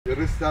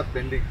start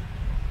bending.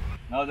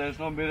 Now there is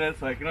no mirror,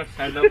 so I cannot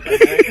stand up.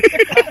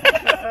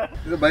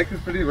 The bike is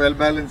pretty well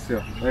balanced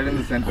here, right in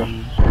the center.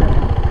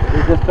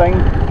 We're just trying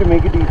to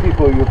make it easy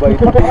for you by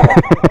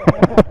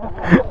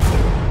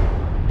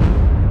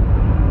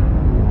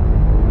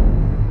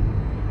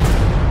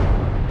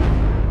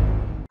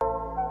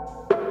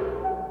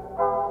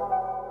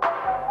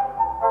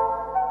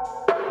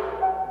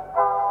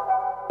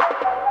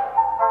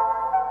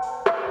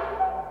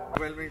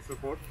overwhelming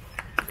support.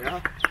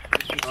 Yeah.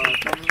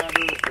 Tamil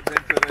Nadu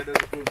Adventure Riders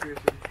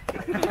Association.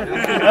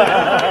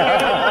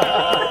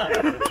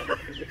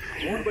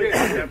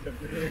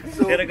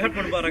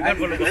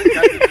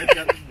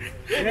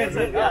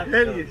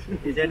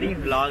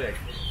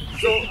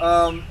 So,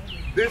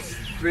 this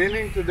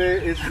training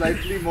today is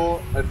slightly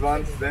more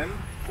advanced than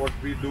what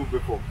we do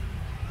before.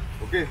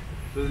 Okay,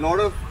 so there's a lot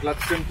of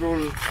clutch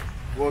control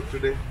work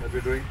today that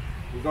we're doing.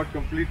 We've got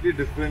completely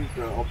different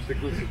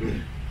obstacles to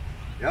do.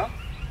 Yeah,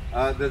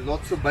 there's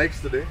lots of bikes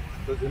today,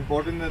 so it's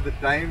important that the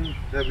time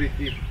that we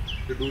keep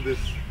to do this,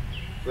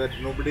 so that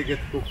nobody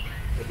gets cooked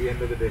at the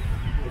end of the day.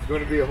 It's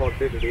going to be a hot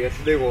day today.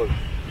 Yesterday was.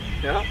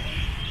 Yeah.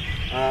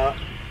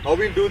 How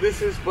we do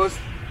this is first,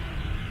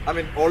 I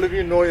mean, all of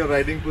you know your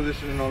riding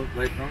position and all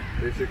right now,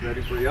 basic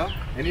riding position. Yeah.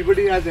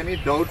 Anybody has any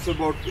doubts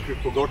about if you've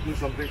forgotten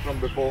something from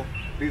before,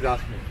 please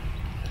ask me.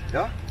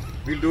 Yeah.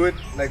 We'll do it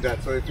like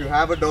that. So if you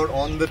have a doubt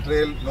on the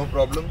trail, no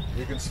problem.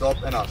 You can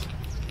stop and ask.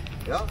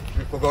 Yeah. If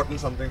you've forgotten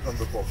something from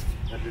before,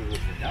 that is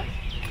it. Yeah.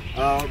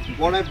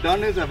 What I've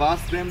done is I've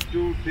asked them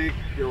to take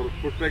your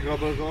foot peg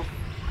rubbers off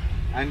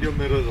and your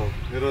mirrors off.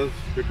 Mirrors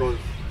because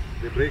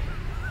they break.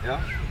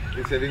 Yeah.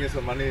 It's saving you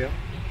some money here.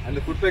 And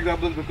the foot peg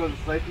rubbers because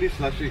it's slightly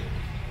slushy.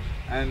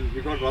 And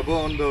you got rubber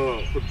on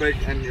the foot peg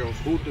and your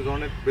boot is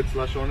on it with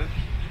slush on it.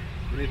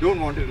 When you don't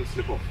want it, it'll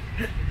slip off.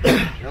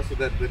 Yeah, so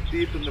that the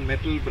teeth and the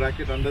metal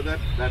bracket under that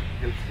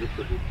helps grip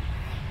the boot.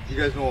 You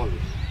guys know all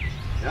this.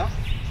 Yeah.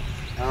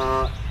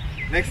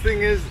 Next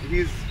thing is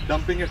he's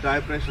dumping your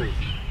tire pressures.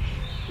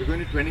 We're going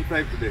to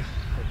 25 today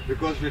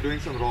because we're doing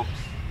some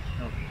rocks.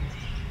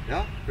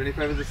 Yeah,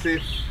 25 is a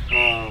safe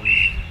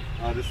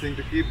this thing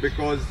to keep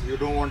because you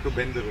don't want to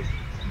bend the rim,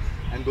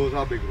 and those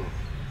are big rocks.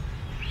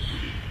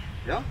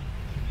 Yeah.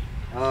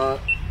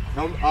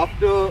 Now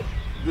after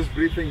this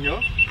briefing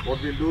here,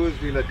 what we'll do is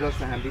we'll adjust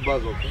the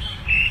handlebars also,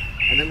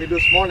 and then we'll do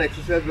a small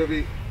exercise where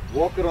we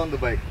walk around the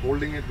bike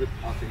holding it with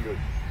our fingers,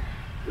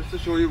 just to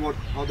show you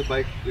how the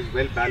bike is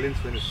well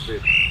balanced when it's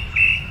straight.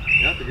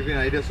 Yeah, to give you an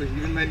idea. So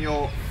even when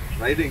you're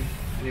riding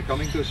and you're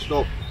coming to a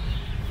stop,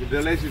 you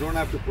realize you don't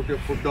have to put your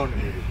foot down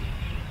immediately.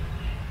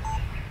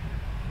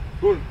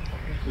 Cool.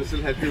 This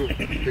will help you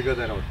figure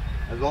that out.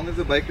 As long as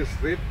the bike is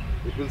straight,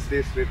 it will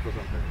stay straight for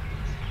some time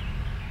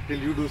till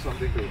you do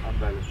something to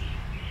unbalance.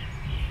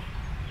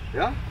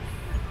 Yeah.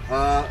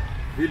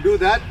 We'll do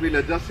that. We'll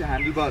adjust your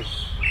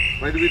handlebars.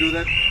 Why do we do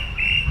that?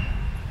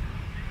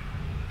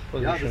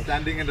 Yeah, the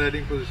standing and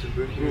riding position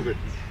to improve it,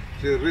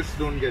 so your wrists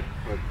don't get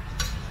hurt.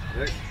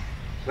 Right.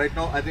 Right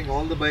now, I think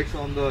all the bikes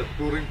are on the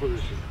touring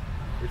position,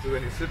 which is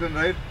when you sit and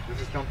ride,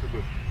 this is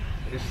comfortable.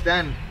 When you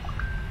stand,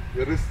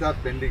 your wrists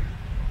start bending,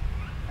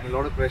 and a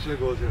lot of pressure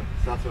goes here,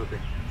 starts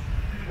hurting.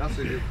 Yeah,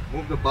 so you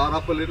move the bar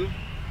up a little,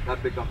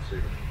 that becomes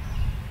straighter.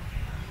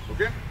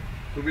 Okay?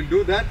 So we'll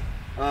do that.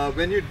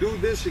 When you do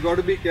this, you got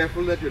to be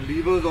careful that your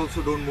levers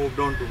also don't move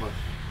down too much.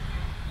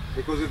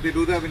 Because if they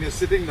do that when you're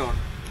sitting down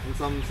in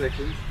some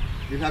sections,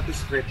 you'll have to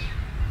stretch.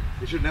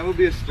 It should never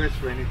be a stretch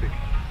for anything.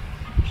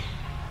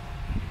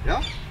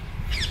 Yeah?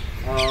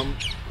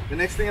 The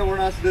next thing I want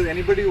to ask, does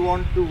anybody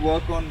want to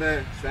work on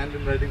their stand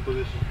and riding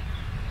position?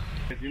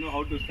 You know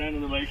how to stand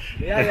on the bike?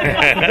 Yeah.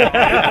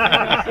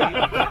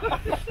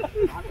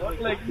 Not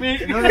like me.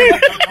 No,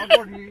 not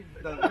what he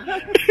does.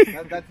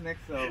 That's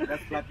next,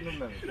 that's platinum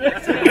level.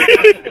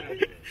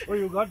 Oh,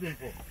 you got the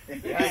info.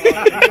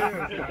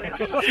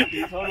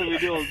 He saw the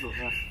video also.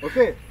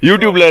 Okay.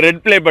 YouTube la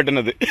red play button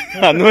adu.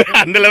 And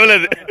level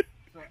adu.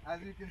 So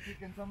as you can see,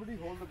 can somebody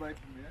hold the bike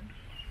from here?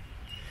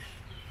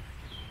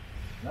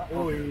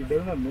 Oh, he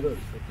doesn't have mirrors.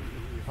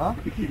 Huh?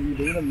 He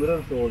doesn't have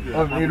mirrors also.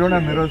 Oh, we don't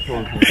have mirrors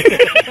also.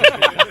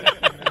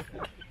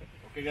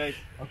 Okay guys.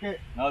 Okay.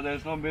 Now there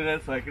is no mirror,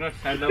 so I cannot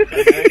stand up.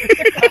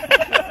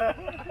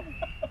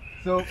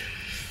 So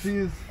see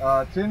his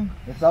chin,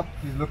 it's up,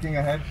 he's looking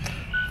ahead.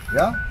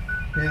 Yeah?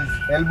 His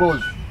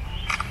elbows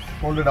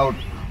folded out.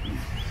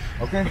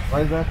 Okay,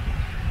 why is that?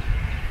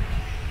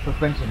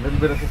 Suspension, little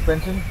bit of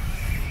suspension.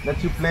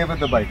 Lets you play with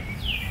the bike.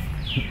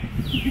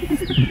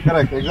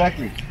 Correct,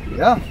 exactly.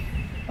 Yeah?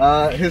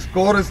 His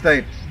core is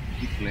tight.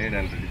 He played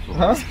already. So.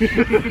 Huh?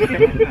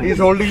 He's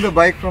holding the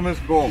bike from his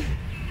core.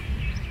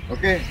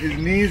 Okay, his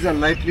knees are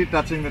lightly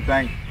touching the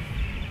tank,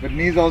 but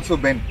knees also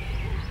bent.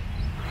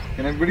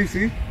 Can everybody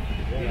see?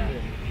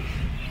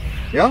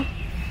 Yeah?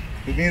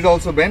 His knees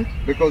also bent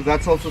because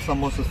that's also some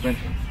more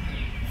suspension.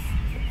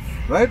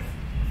 Right?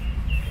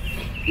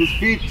 His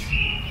feet.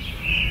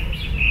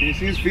 Can you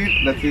see his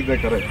feet? Let's see if they're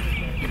correct.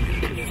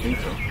 I think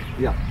so.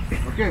 Yeah.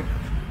 Okay.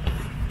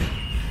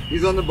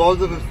 He's on the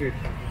balls of his feet,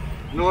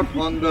 not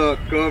on the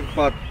curved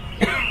part.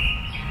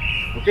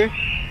 Okay.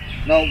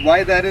 Now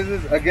why that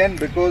is again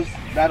because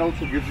that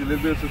also gives you a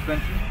little bit of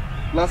suspension.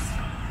 Plus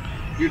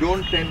you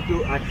don't tend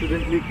to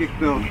accidentally kick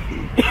the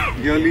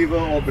gear lever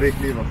or brake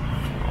lever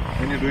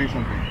when you're doing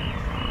something.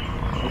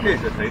 Okay.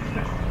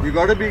 You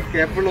got to be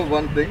careful of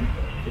one thing.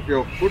 If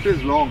your foot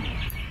is long,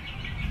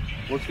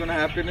 what's going to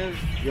happen is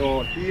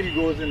your heel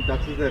goes and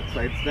touches that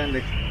side stand,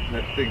 that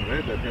thing,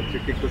 right? That helps you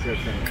kick the side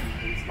stand,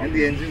 and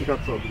the engine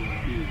cuts off.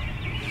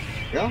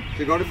 Yeah, so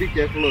you got to be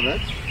careful of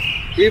that.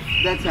 If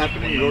that's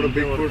happening, you got a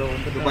big foot,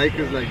 the bike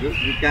is like this,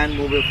 you can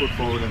move your foot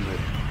forward and right.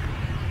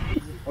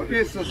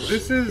 Okay, so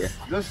this is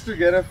just to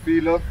get a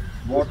feel of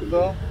what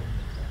the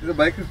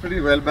bike is pretty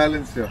well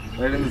balanced here,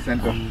 right in the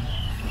center.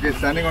 Okay,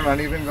 standing on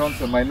uneven ground,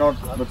 so might not,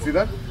 but see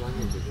that?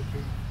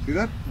 See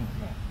that?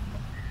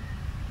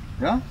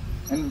 Yeah?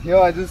 And here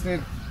I just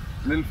need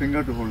a little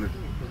finger to hold it.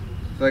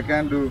 So I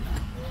can do,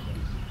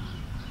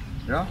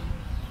 yeah?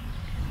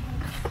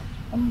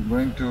 I'm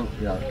going to,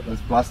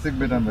 this plastic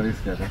bit I'm very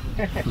scared of.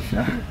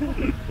 Yeah.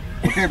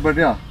 Okay, but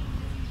yeah,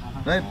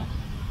 right?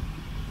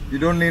 You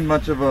don't need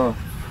much of a,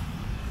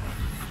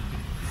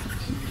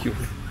 you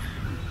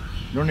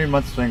don't need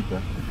much strength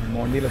there.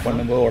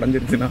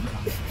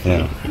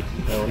 Yeah.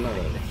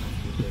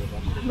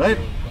 Right?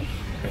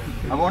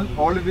 I want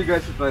all of you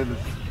guys to try this.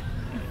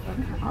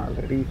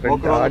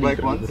 Walk around the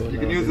bike once. You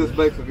can use this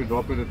bike, so if you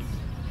drop it, it's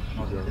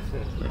not yours.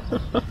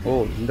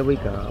 Oh, in the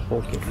bike,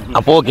 okay.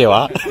 Okay,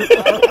 va?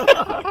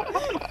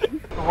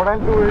 So what I'll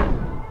do is,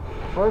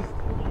 first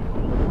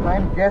try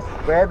and guess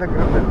where the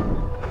grip is.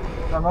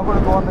 So I'm not going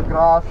to go on the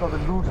grass or the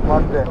loose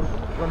mud there.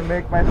 It's going to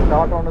make my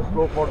start on a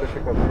slope more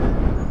difficult.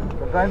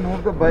 So try and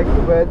move the bike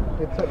to where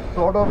it's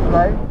sort of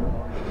like,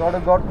 sort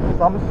of got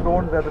some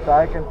stones where the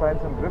tire can find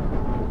some grip.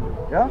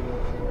 Yeah?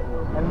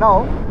 And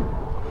now,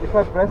 if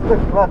I press the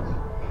clutch,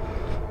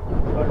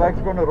 the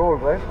bike's going to roll,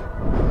 right?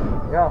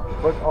 Yeah,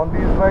 but on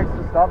these bikes,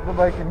 to start the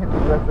bike, you need to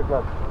press the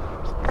clutch.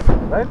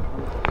 Right?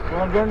 So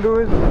what I'm going to do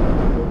is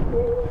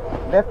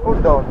left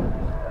foot down,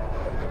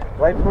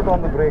 right foot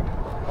on the brake,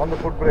 on the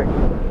foot brake.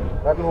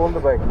 That will hold the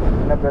bike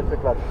and I press the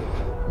clutch.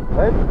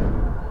 Right?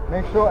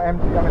 Make sure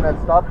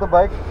I'll start the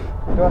bike,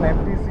 turn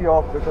MTC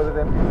off because if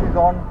MTC is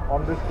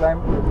on this climb,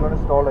 it's going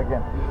to stall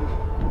again.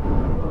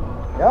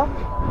 Yeah?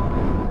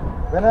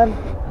 When I'm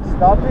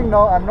starting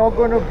now, I'm not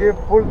going to give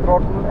full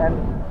throttle and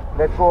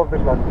let go of the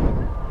clutch.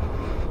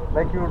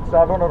 Like you would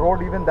start on a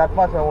road, even that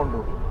much I won't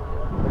do.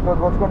 Because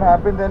what's going to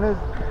happen then is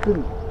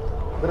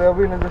the rear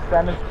wheel will just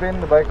stand and spin,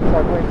 the bike will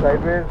start going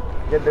sideways,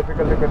 get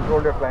difficult to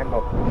control your climb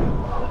up.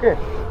 Okay,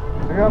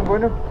 so I'm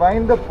going to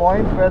find the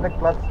point where the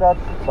clutch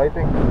starts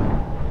biting.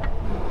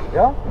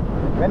 Yeah?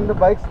 When the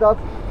bike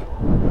starts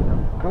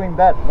doing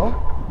that, no?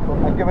 So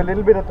I give a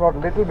little bit of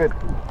throttle, little bit.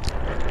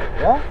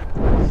 Yeah?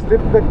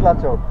 Slip the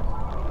clutch out,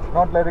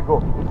 not let it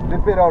go.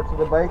 Slip it out so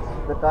the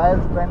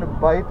tire's trying to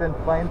bite and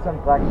find some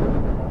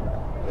traction.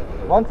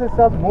 Once it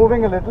starts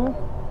moving a little,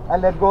 I'll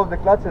let go of the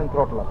clutch and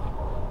throttle up.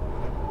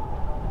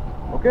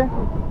 Okay?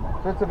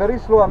 So it's a very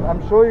slow,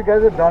 I'm sure you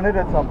guys have done it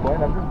at some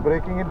point. I'm just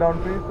breaking it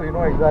down to you so you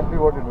know exactly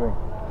what you're doing.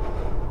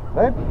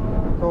 Right?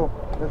 So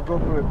let's go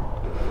through it.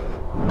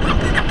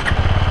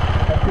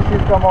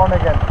 FTC's come on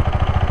again.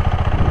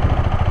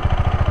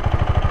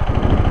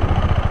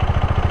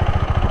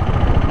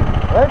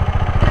 Right?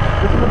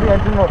 This is the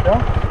engine note,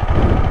 yeah?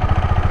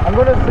 I'm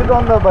going to sit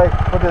on the bike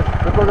for this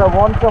because I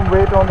want some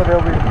weight on the rear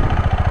wheel.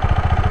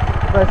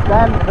 If I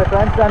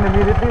try and stand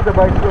immediately, the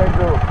bike's going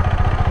to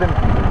spin.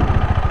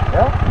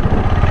 Yeah?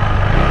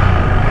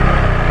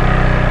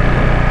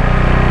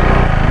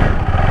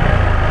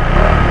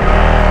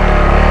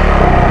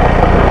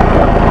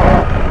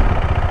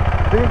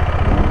 See?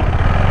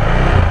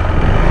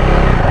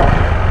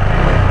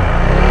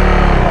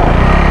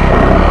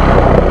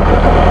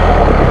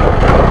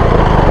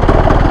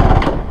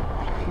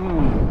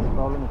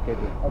 Problem with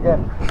KTM.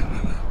 Again.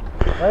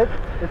 Right?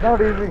 It's not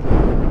easy,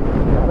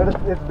 but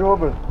it's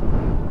doable.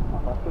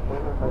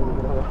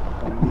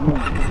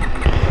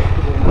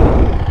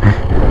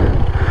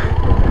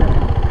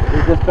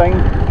 We're just trying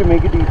to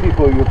make it easy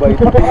for you by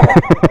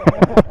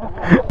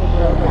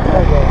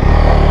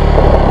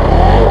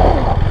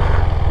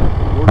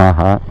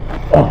ஆஹா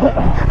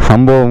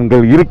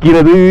சம்பவங்கள்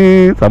இருக்கிறது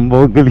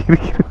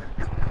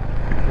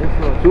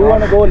You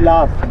want to go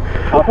last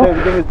after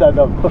everything is done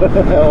up.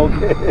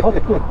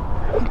 Okay.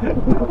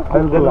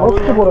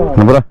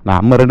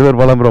 நம்ம 2 பேர்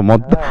போலாம் bro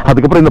மொத்தம்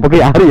அதுக்கப்புறம் இந்த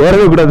பக்கம் யாரும்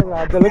ஏறவே கூடாது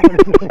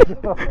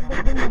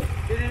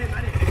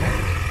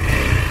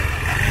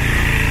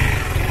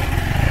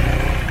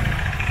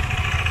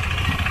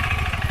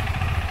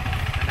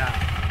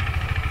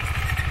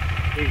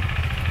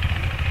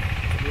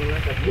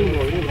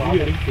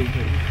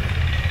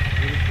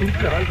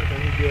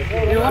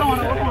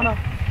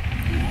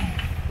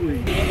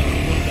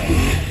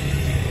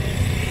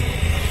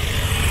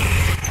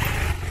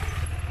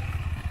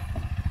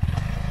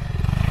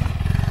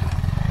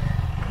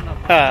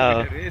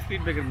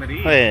ஸ்பீட் பிரேக்கர் மாதிரி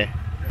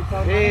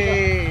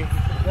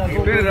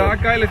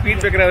ராக்கா இல்ல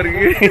ஸ்பீட் பிரேக்கர்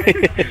அவருக்கு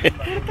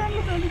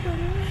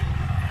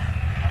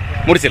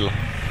முடிச்சிடலாம்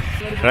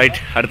ரைட்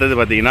அடுத்தது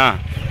பார்த்தீங்கன்னா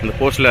அந்த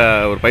போஸ்ட்டில்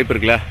ஒரு பைப்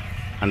இருக்குல்ல,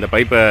 அந்த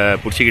பைப்பை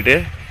பிடிச்சிக்கிட்டு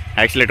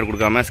ஆக்சிலேட்டர்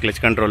கொடுக்காம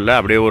கிளச் கண்ட்ரோலில்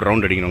அப்படியே ஒரு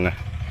ரவுண்ட் அடிக்கணுங்க.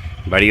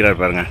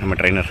 அடிக்கிறார் பாருங்க நம்ம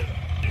trainer.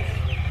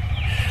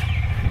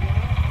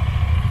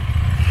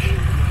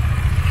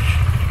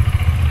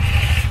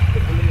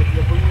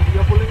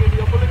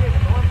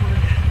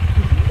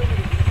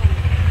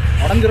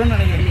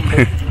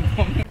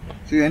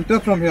 So you enter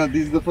from here.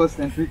 This is the first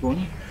entry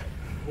cone.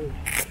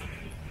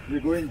 We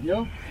go in here,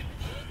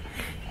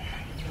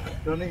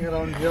 turning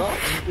around here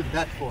into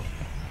that cone.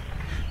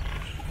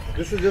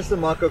 This is just a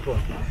marker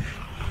cone.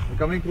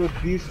 Coming through,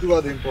 these two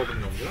are the important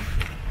ones. Yeah?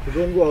 So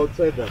don't go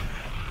outside that.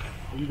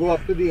 You go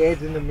up to the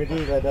edge in the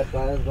middle where that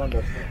tire has gone.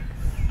 That's right.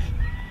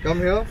 Come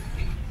here.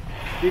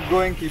 Keep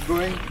going. Keep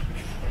going.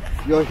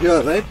 You're here,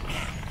 right?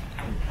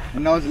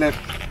 And now it's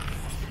left.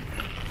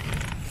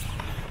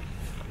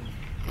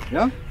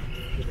 Yeah?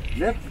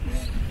 Left.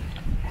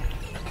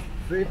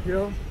 Straight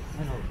here.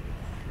 And out.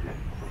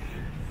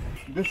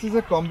 This is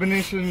a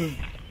combination,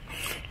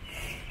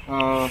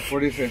 what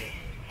do you say,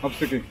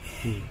 obstacle.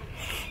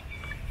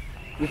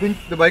 You think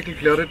the bike will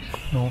clear it?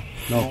 No.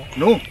 No?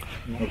 No?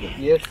 Okay.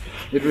 Yes.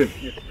 It will?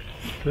 Yes.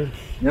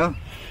 Yeah?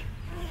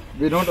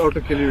 We don't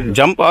auto kill you here.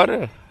 Jump or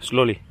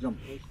slowly? Jump.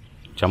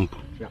 Jump.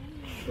 Yeah.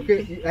 Okay,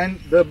 and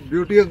the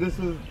beauty of this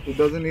is it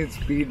doesn't need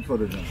speed for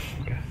the jump.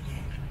 Okay.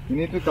 You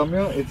need to come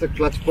here, it's a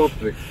clutch pop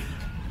trick.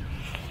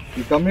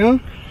 You come here,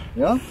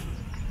 yeah,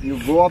 you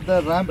go up the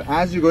ramp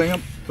as you're going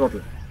up,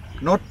 throttle.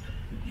 Not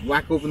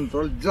whack open the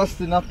throttle, just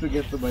enough to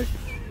get the bike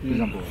to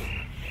jump over.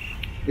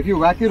 If you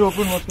whack it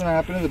open, what's going to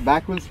happen is the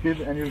back will skid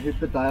and you'll hit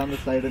the tire on the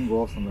side and go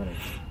off somewhere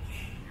else.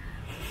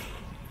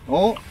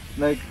 Or,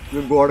 like,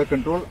 you'll go out of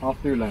control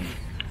after you land.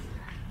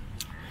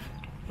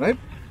 Right?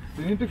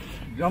 So you need to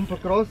jump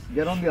across,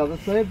 get on the other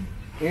side,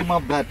 aim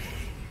up that.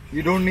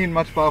 You don't need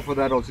much power for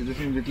that also, you just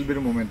need a little bit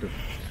of momentum.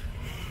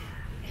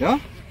 Yeah?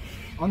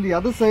 On the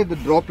other side, the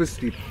drop is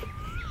steep.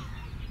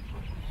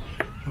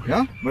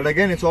 Yeah? But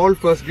again, it's all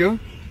first gear.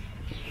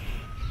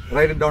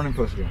 Write it down in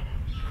first gear.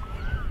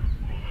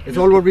 It's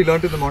all what we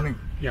learnt in the morning.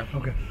 Yeah,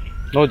 okay.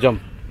 No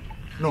jump.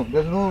 No,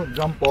 there's no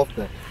jump off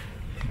there.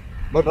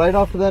 But right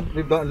after that,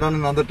 we've done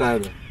another tire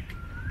there.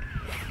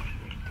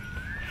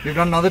 We've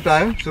done another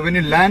tire. So when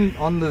you land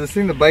on this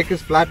thing, the bike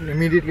is flat and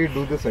immediately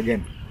do this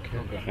again.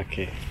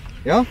 Okay.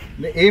 Yeah?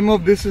 The aim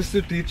of this is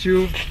to teach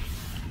you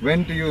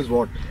when to use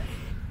what.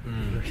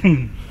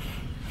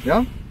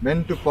 Yeah?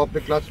 When to pop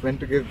the clutch, when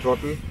to give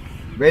throttle,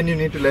 when you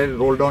need to let it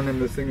roll down in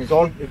this thing.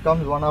 It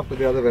comes one after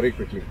the other very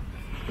quickly.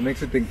 It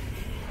makes you think.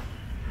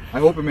 I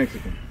hope it makes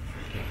you think.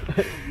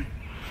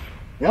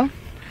 Yeah?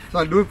 So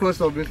I'll do it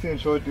first obviously and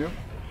show it to you.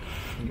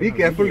 Be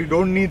careful, you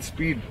don't need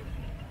speed.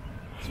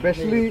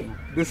 Especially,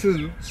 this is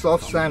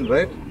soft sand,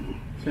 right?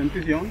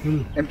 MTC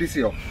on?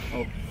 MTC off.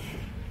 Okay.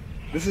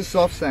 This is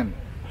soft sand.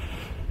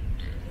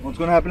 What's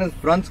going to happen is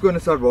front's going to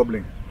start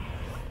wobbling.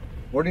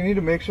 What you need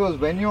to make sure is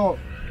when you're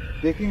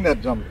taking that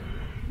jump,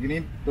 you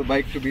need the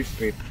bike to be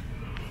straight.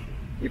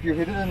 If you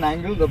hit it at an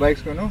angle, the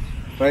bike's going to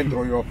try and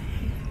throw you off.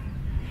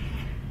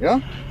 Yeah?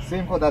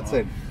 Same for that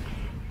side.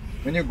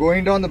 When you're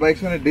going down, the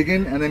bike's going to dig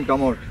in and then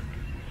come out.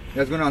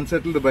 That's going to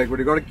unsettle the bike, but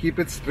you got to keep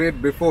it straight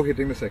before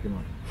hitting the second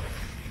one.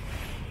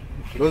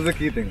 Those are the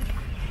key things.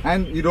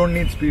 And you don't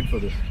need speed for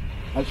this.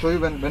 I'll show you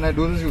when I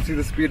do this, you'll see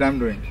the speed I'm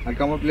doing. I'll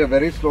come up here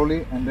very slowly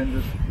and then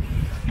just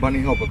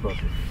bunny hop across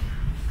it.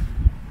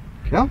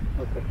 Yeah?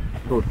 Okay.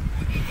 Good.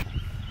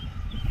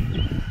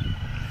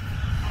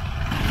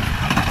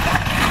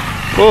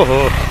 ஓஹோ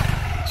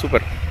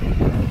super.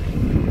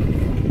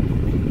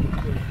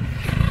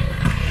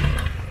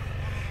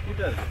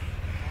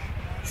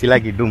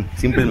 சிலாக்கி டூம்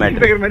simple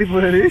matter.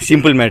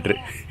 Simple matter.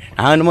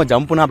 நான் என்னமோ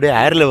ஜம்ப்புனா அப்படியே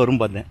ஏரில்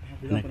வரும் பார்த்தேன்.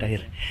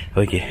 Tyre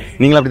okay.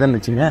 நீங்களும் அப்படி தான்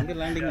நினச்சிங்க?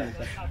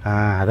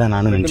 அதான்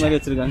நானும் நினச்சேன்.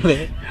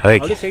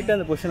 ஓகே.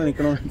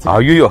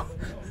 ஐயோ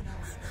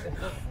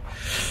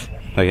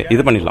ஓகே,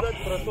 இது பண்ணிடலாம்.